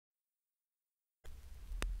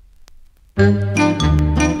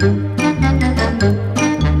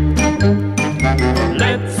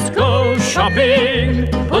Let's go shopping,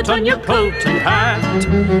 put on your coat and hat.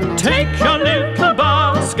 Take your little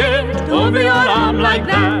basket over your arm like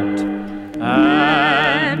that.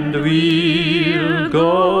 And we'll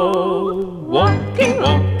go walking,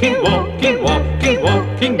 walking, walking, walking,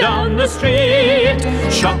 walking down the street.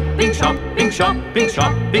 Shopping, shopping, shopping,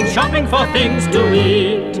 shopping, shopping for things to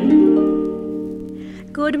eat.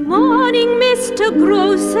 Good morning, Mr.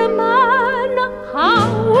 Grocerman.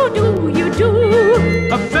 How do you do?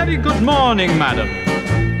 A very good morning, madam.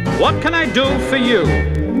 What can I do for you?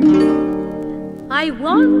 I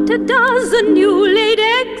want a dozen new-laid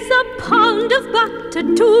eggs, a pound of butter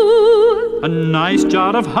too. A nice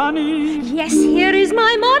jar of honey. Yes, here is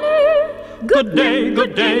my money. Good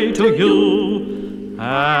day to you.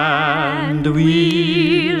 And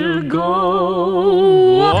we'll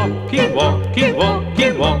go walking, walking,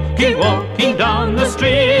 walking, walking, walking down the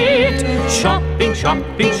street. Shopping,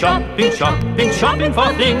 shopping, shopping, shopping, shopping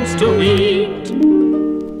for things to eat.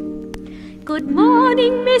 Good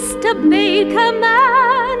morning, Mr. Baker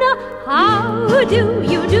Man. How do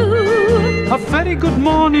you do? A very good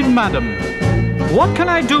morning, madam. What can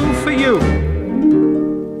I do for you?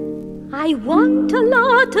 I want a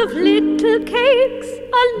lot of little cakes,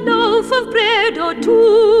 a loaf of bread or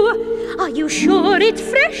two. Are you sure it's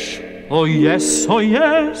fresh? Oh yes, oh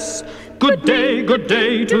yes. Good day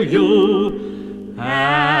to you.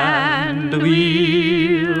 And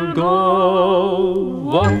we'll go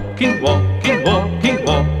walking, walking, walking,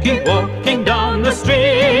 walking, walking down the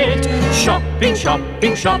street. Shopping,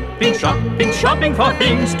 shopping, shopping, shopping, shopping for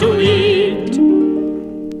things to eat.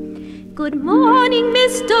 Good morning,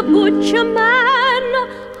 Mr. Butcher Man.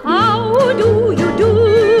 How do you do?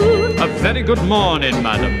 A very good morning,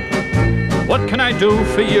 madam. What can I do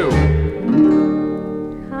for you?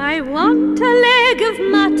 I want a leg of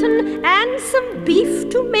mutton and some beef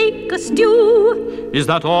to make a stew. Is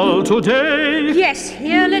that all today? Yes,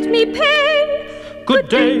 here, let me pay. Good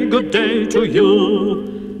day to you.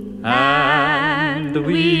 And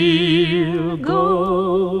we'll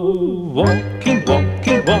go walking,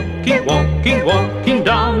 walking, walking, walking, walking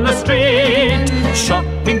down the street.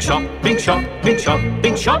 Shopping, shopping, shopping,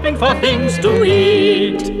 shopping, shopping for things to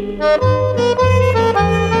eat.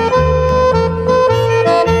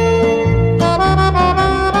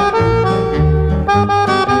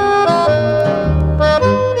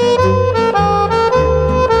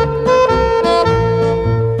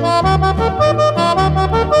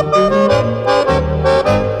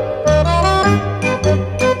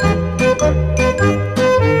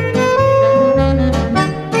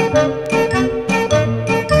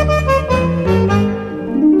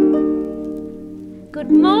 Good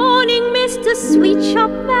morning, Mr. Sweet Shop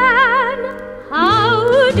Man.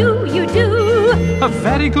 How do you do? A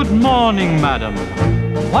very good morning, madam.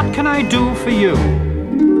 What can I do for you?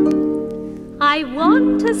 I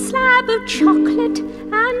want a slab of chocolate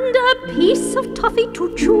and a piece of toffee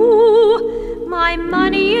to chew. My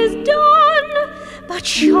money is done, but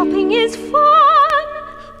shopping is fun.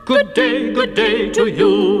 Good day to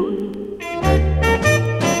you.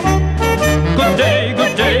 Good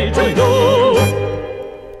day to you.